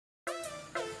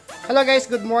Hello guys,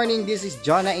 good morning. This is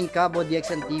Jonah Encabo,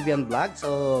 DXNtv and vlog.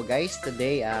 So guys,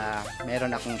 today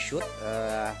meron akong shoot.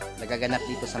 Nagaganap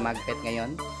dito sa Magpet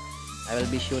ngayon. I will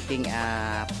be shooting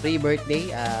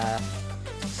pre-birthday,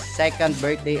 second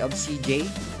birthday of CJ.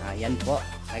 Yan po,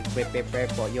 nagpe-prepare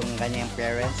po yung kanyang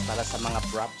parents para sa mga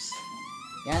props.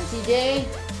 Yan CJ,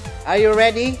 are you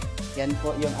ready? Yan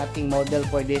po yung ating model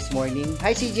for this morning.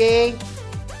 Hi CJ!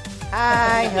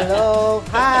 Hi! Hello!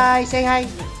 Hi! Say hi!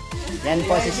 Yan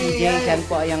po si CJ, yan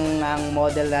po ang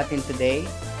model natin today.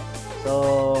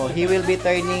 So, he will be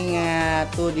turning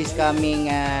to this coming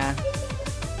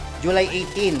July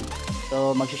 18.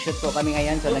 So, mag-shoot po kami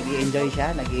ngayon. So, nag-i-enjoy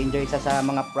siya. Nag-i-enjoy siya sa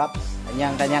mga props.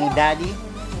 Kanyang daddy,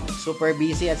 super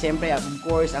busy. At siyempre, of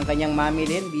course, ang kanyang mommy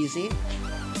din, busy.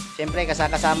 Siyempre,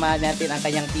 kasama natin ang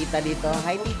kanyang tita dito.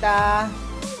 Hi, tita!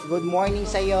 Good morning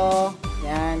sa'yo.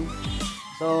 Yan.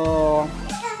 So,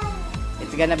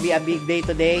 it's gonna be a big day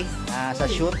today sa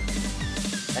shoot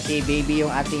kasi baby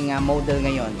yung ating model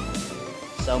ngayon.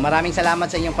 So maraming salamat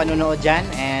sa inyong panunood dyan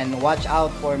and watch out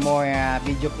for more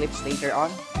video clips later on.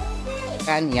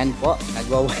 Yan po,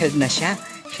 nagwa-wild na siya.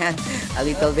 Yan, a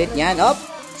little bit. Yan, op,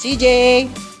 CJ!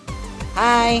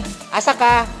 Hi! Asa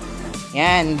ka?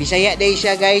 Yan, Bisaya day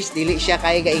siya guys. Dili siya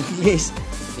kaya ka-English.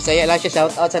 Bisaya lang siya,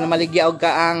 shout out sa namaligya og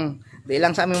kaang. Di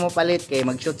lang sa amin mo palit kay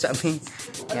mag-shoot sa amin.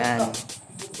 Yan.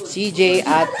 CJ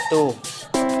at 2.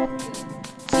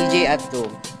 CJ at 2.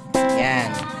 Yan.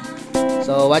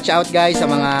 So, watch out guys sa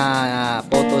mga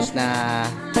photos na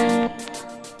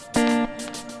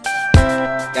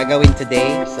gagawin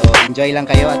today. So, enjoy lang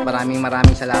kayo at maraming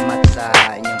salamat sa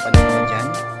inyong panonood dyan.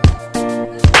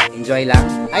 Enjoy lang.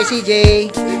 Hi CJ!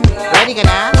 Ready ka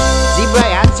na? Zebra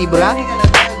yan? Zebra?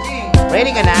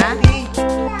 Ready ka na?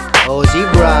 Oh,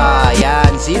 zebra.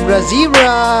 Yan, zebra.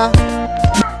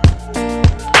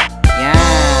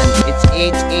 Yan, it's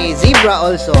a zebra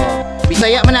also.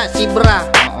 Bisaya man na, zebra.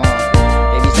 Oo.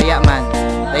 Bisaya man.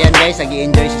 So yan guys,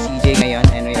 nag-i-enjoy si CJ ngayon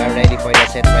and we are ready for the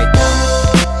set right now.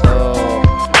 So,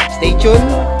 stay tuned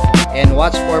and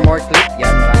watch for more clip.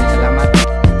 Yan, maraming salamat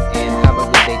and have a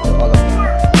good day to all of you.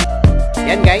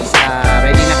 Yan guys,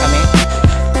 ready na kami.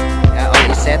 All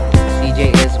is set.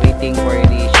 CJ is waiting for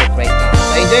the shoot right now.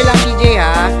 So, enjoy lang CJ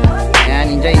ha. Yan,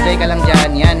 enjoy ka lang dyan.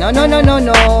 Yan, no,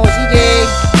 CJ.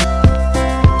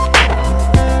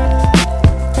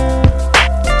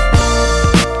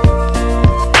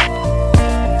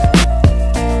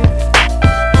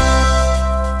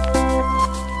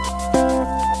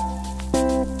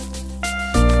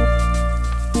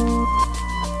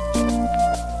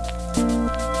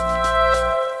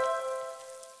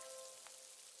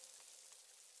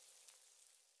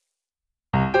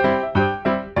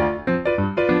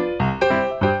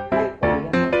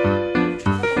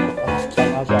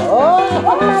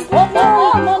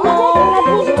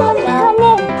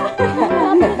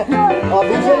 Oh,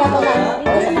 video na to na.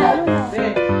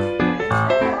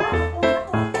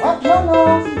 Oh,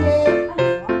 Jonah, CJ.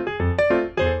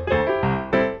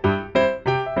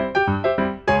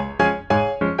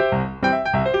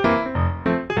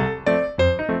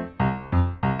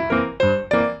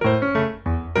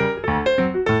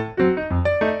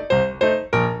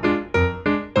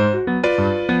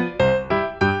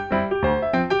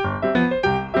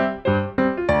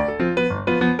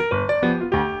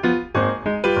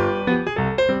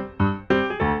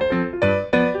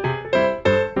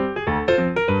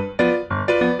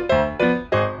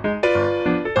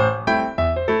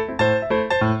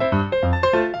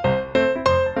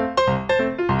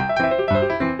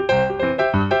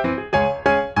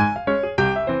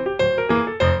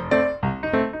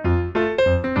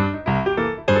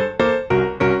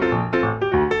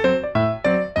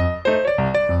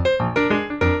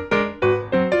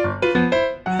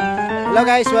 Hello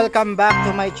guys, welcome back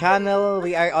to my channel.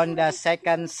 We are on the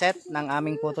second set ng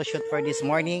aming photoshoot for this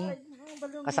morning.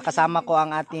 Kasama ko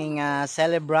ang ating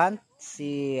celebrant,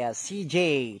 si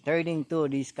CJ, turning to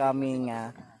this coming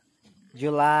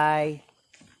July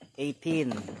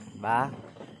 18, ba?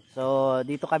 So,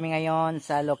 dito kami ngayon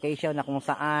sa location na kung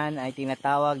saan ay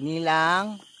tinatawag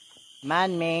nilang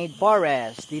man-made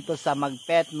forest dito sa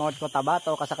Magpet, North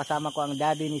Cotabato. Kasama ko ang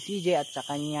daddy ni CJ at sa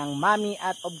kanyang mommy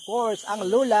at of course ang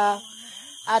lula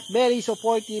at very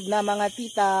supportive na mga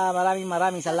tita.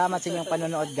 Maraming salamat sa inyong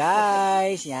panonood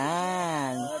guys.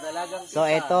 Yan. So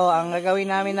ito, ang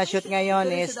gagawin namin na shoot ngayon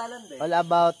is all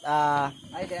about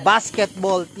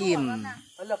basketball team.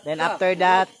 Then after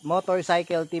that,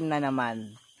 motorcycle team na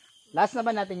naman. Last na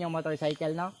ba natin yung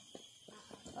motorcycle, no?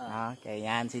 Okay,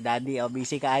 yan si daddy. O,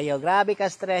 busy kaayo. Grabe ka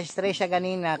stress siya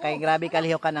ganina. Kay grabe ka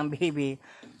lihokan ng baby.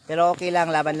 Pero okay lang,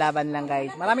 laban-laban lang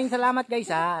guys. Maraming salamat guys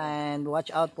ha, and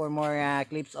watch out for more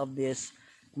clips of this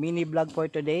mini vlog for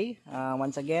today.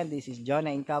 Once again, this is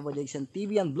Jonah Encabo,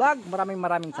 DXNtv and vlog.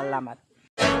 Maraming salamat.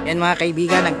 Yan mga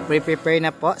kaibigan, nag-prepare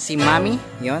na po si Mami.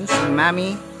 Yon, si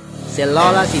Mami, si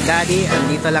Lola, si Daddy,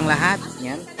 andito lang lahat.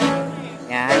 Yan.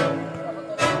 Yan.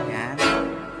 Yan.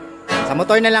 Sa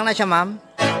motor na lang na siya, ma'am.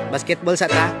 Basketball sa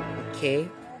ta.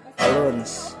 Okay.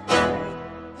 Balloons.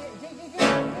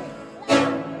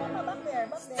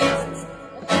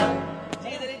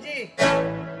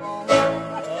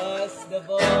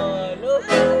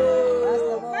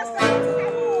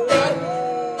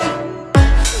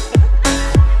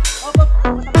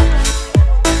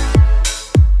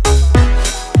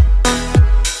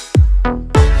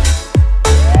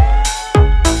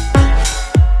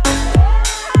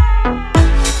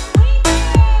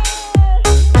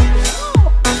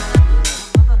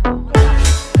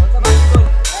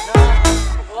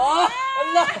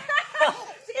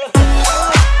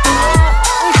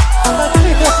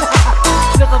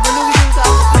 Nakabalungin yung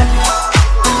sa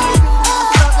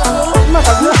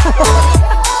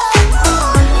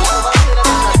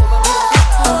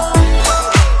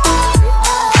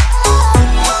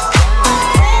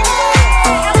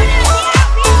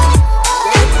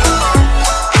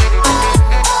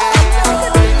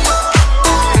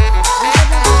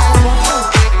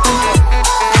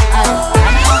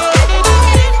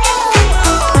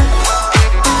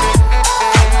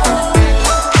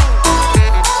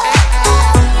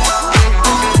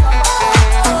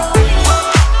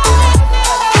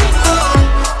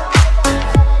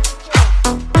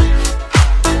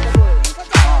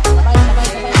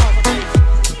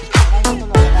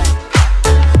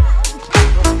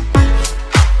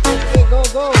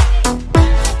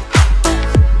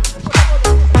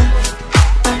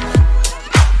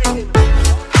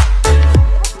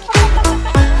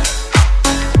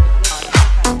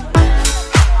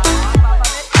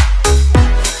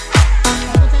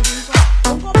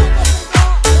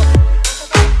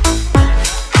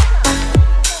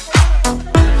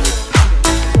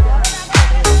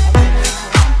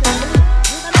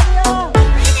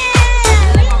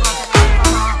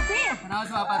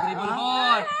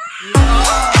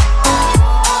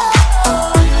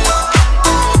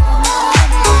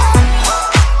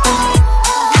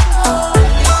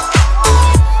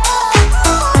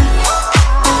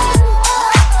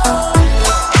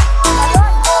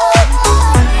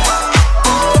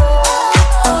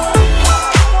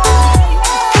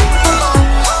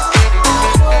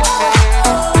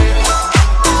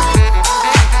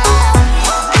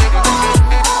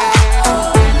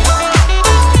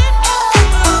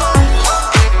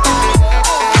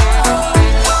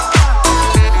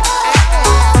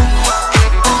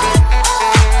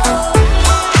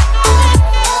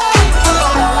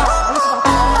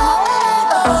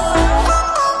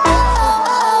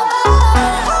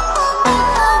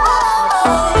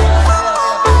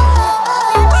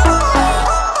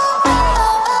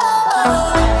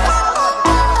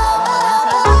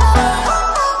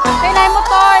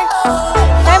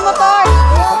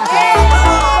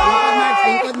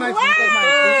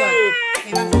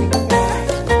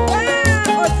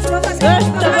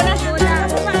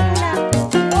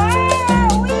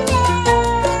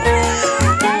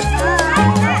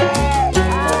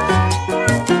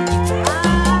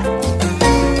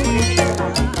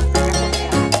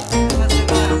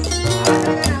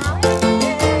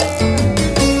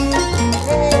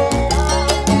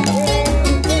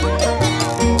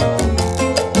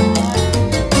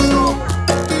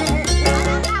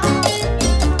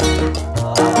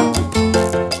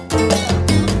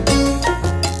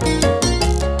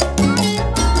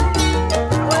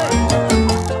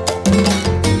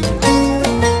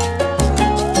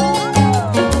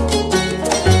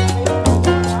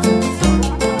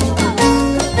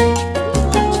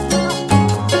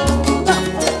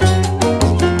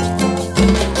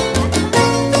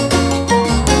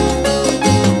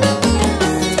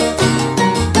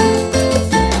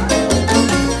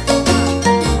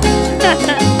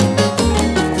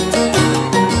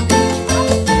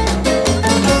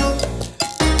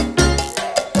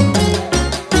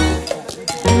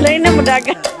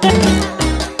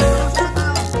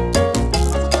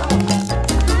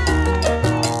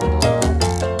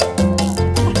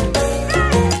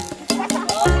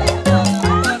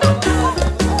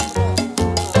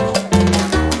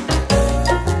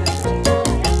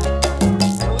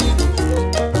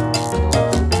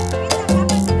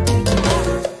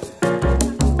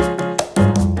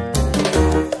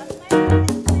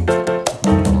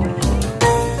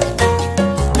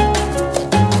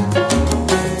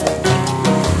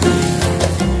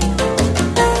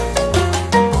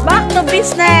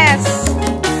Yes!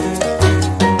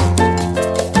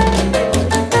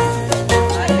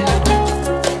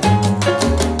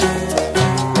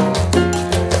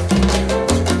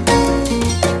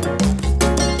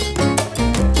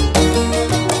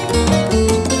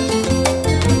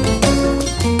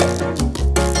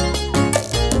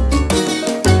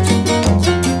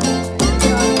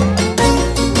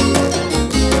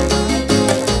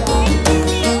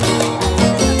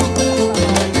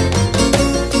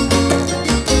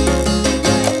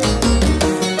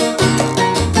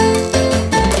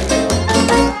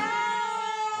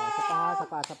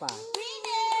 Sapa.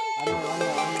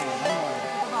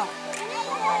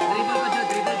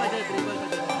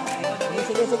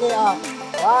 Sige, oh.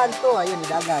 1, 2, ayun,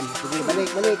 idagan. Sige,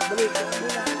 balik. Ah, sige, balik. Balik.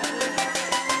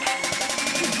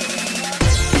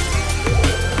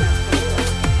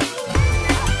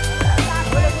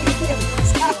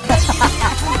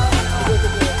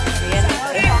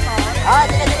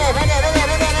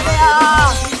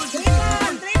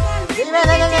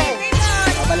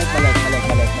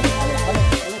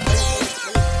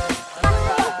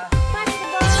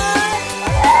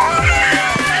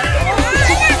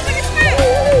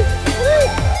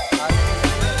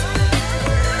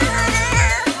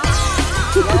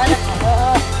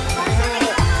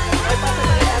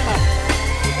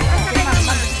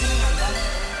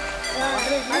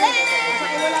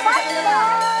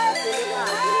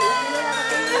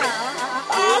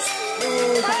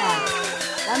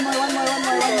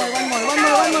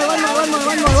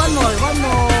 One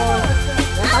more.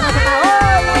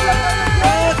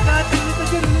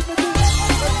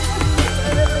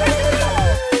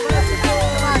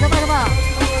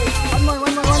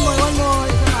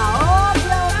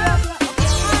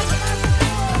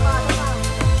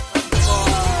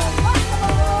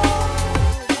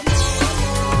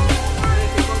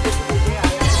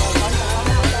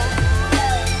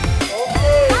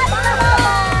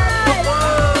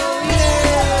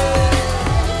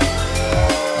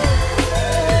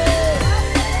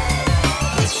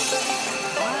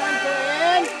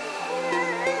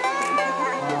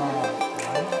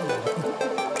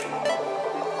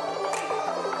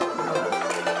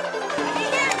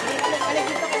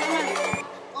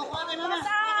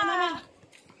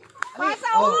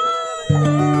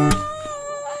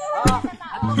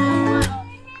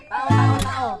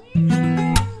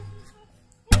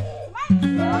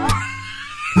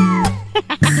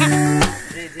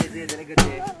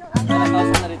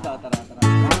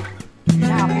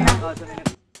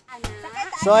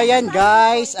 So ayan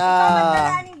guys,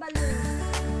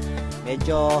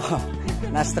 medyo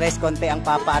na-stress konti ang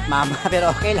papa at mama pero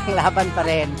okay lang, laban pa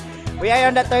rin. We are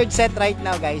on the third set right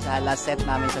now guys, last set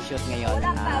namin sa shoot ngayon.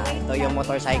 Ito yung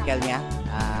motorcycle niya,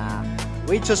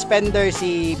 with suspender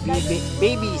si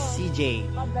baby CJ.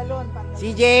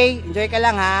 CJ, enjoy ka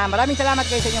lang ha. Maraming salamat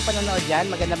kayo sa inyong panonood dyan.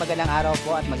 Magandang araw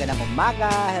po at magandang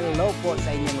umaga. Hello po sa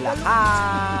inyong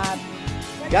lahat.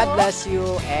 God bless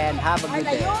you and have a good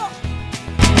day.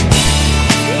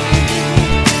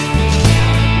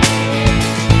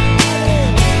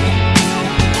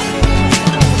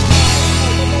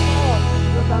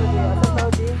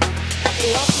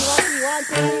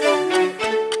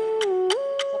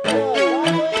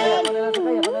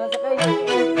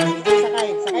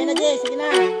 Sakay na Jay, sige na.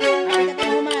 Nakita ka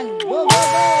naman. Go.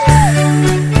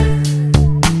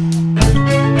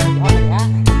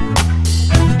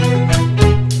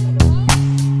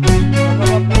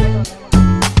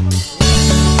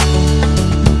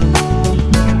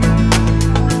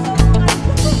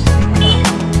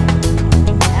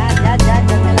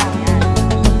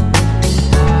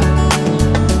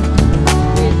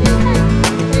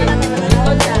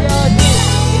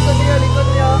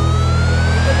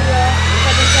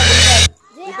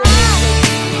 Likod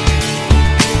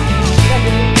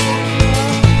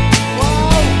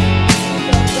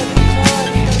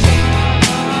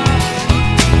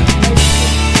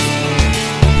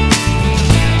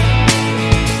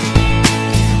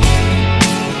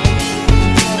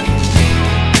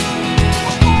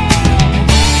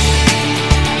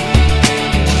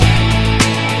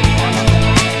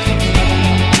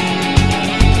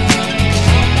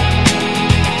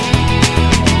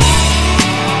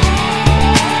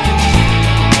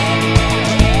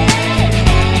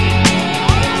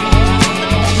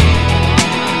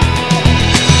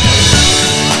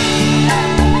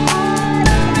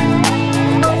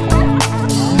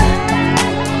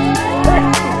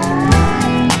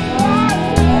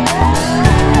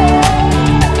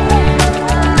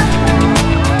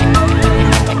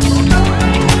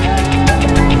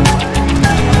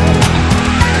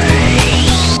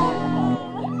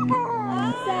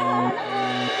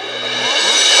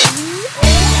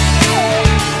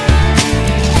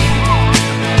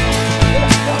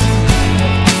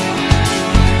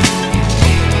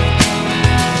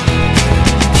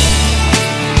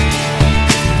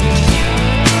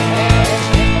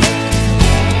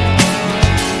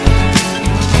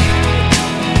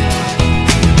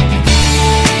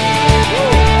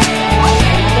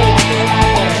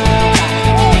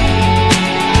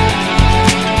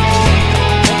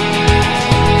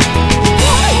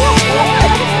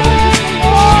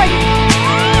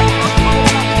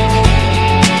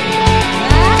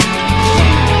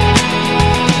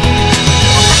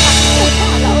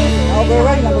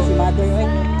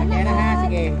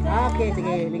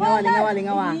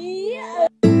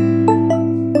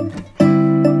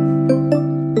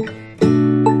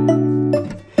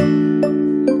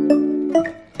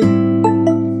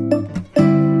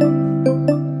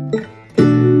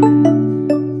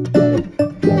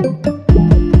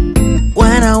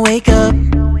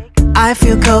I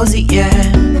feel cozy,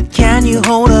 yeah. Can you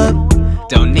hold up?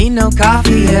 Don't need no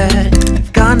coffee yet.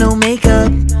 I've got no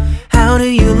makeup. How do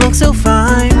you look so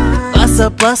fine? Bust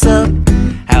up, bust up.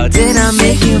 How did I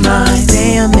make you mine?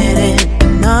 Stay a minute,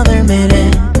 another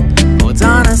minute. Hold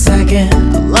on a second,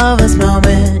 I love this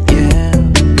moment, yeah.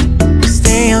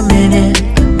 Stay a minute,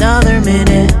 another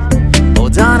minute.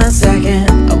 Hold on a second,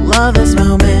 I love this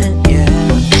moment, yeah.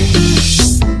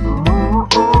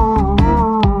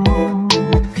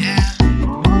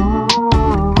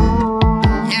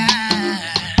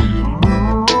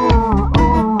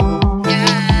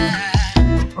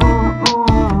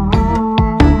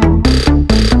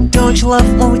 Don't you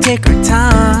love when we take our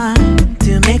time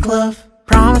to make love?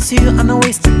 Promise you I'm not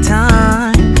wasting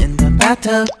time in the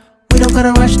bathtub. We don't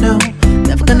gotta rush, no.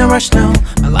 Never gonna rush, no.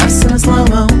 My life's in a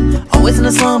slow-mo, always in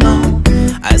a slow-mo.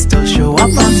 I still show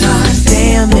up on time.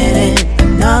 Stay a minute,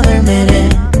 another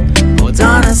minute. Hold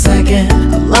on a second,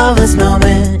 I love this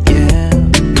moment, yeah.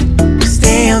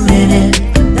 Stay a minute,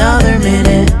 another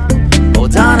minute.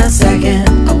 Hold on a second,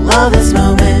 I love this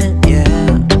moment, yeah.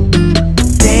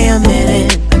 Stay a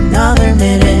minute, another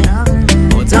minute.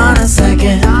 Hold on a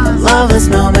second, I love this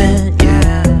moment,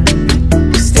 yeah.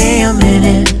 Stay a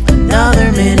minute,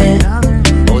 another minute.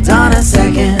 Hold on a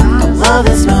second, I love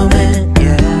this moment,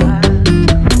 yeah.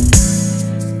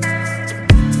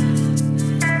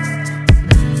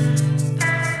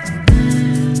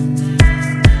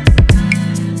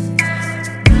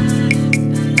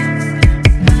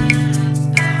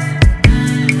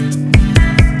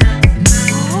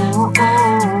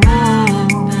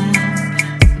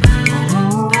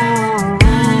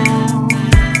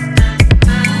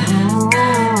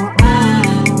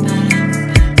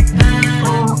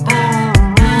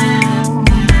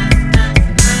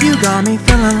 Got me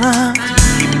feeling loved,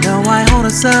 even though I hold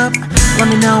us up. Let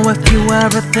me know if you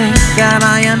ever think that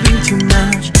I am being too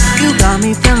much. You got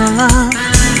me feeling loved,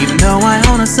 even though I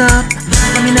hold us up.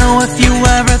 Let me know if you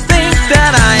ever think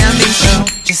that I am being so.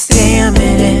 Just stay a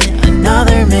minute,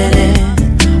 another minute.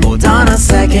 Hold on a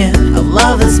second, I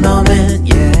love this moment,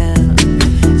 yeah.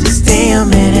 Just stay a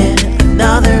minute,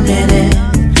 another minute.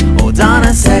 Hold on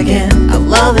a second, I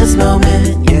love this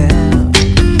moment, yeah.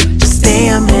 Just stay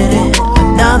a minute,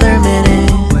 another minute.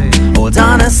 Hold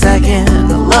on a second,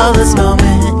 I love this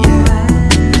moment,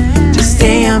 yeah. Just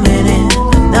stay a minute,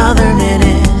 another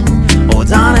minute.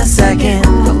 Hold on a second,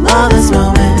 I love this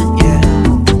moment, yeah.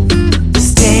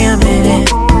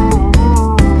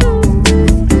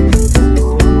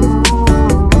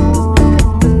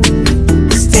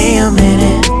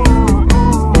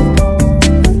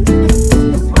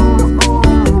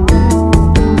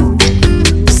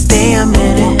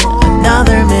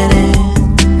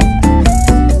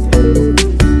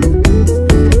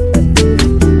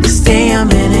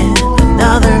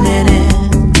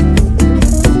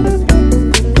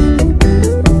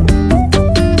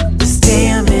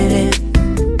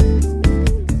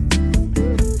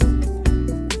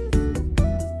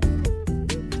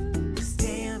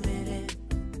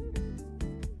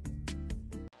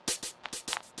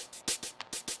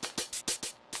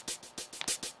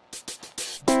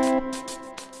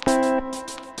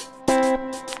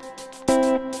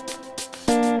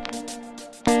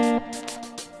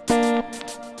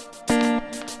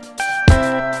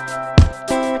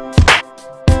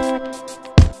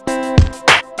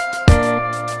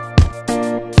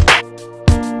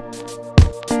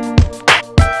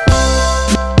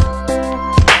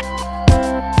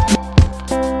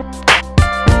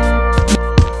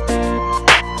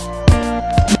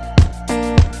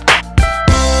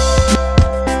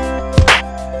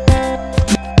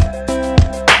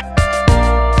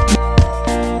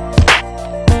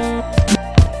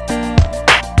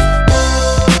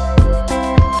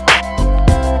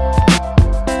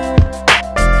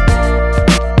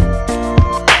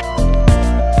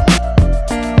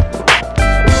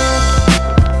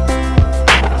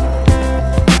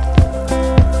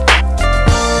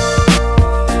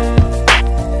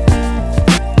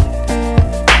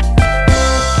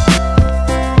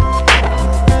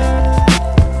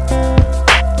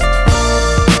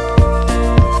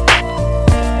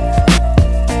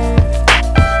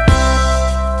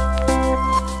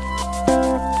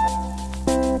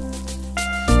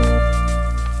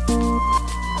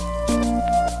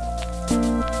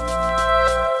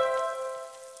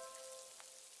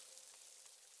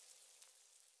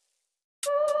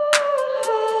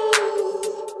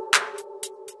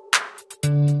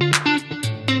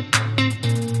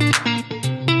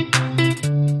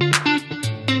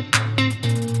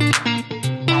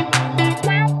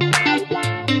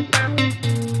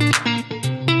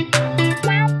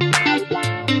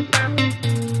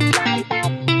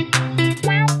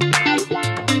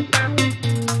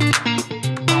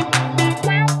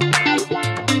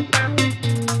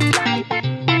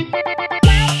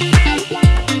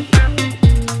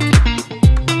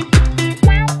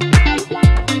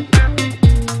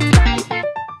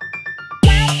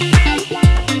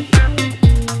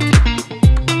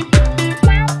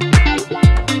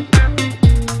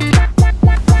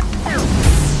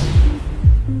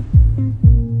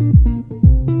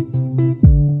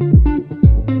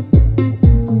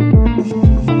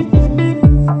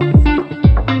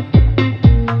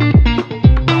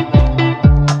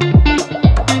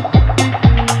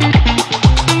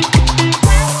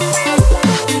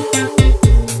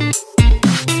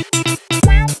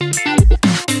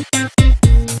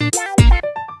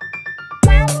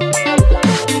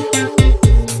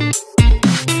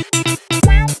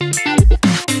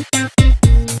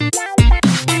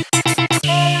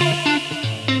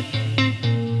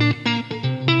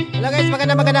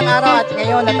 magandang araw at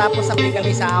ngayon natapos na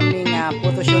kami sa aming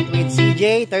photoshoot with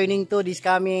CJ turning to this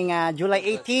coming July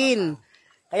 18.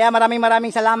 Kaya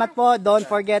maraming salamat po. Don't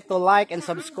forget to like and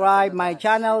subscribe my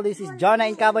channel. This is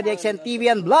Jonah Encabo, DXNtv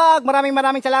and vlog. Maraming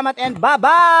salamat and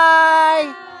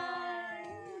bye-bye!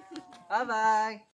 Bye-bye!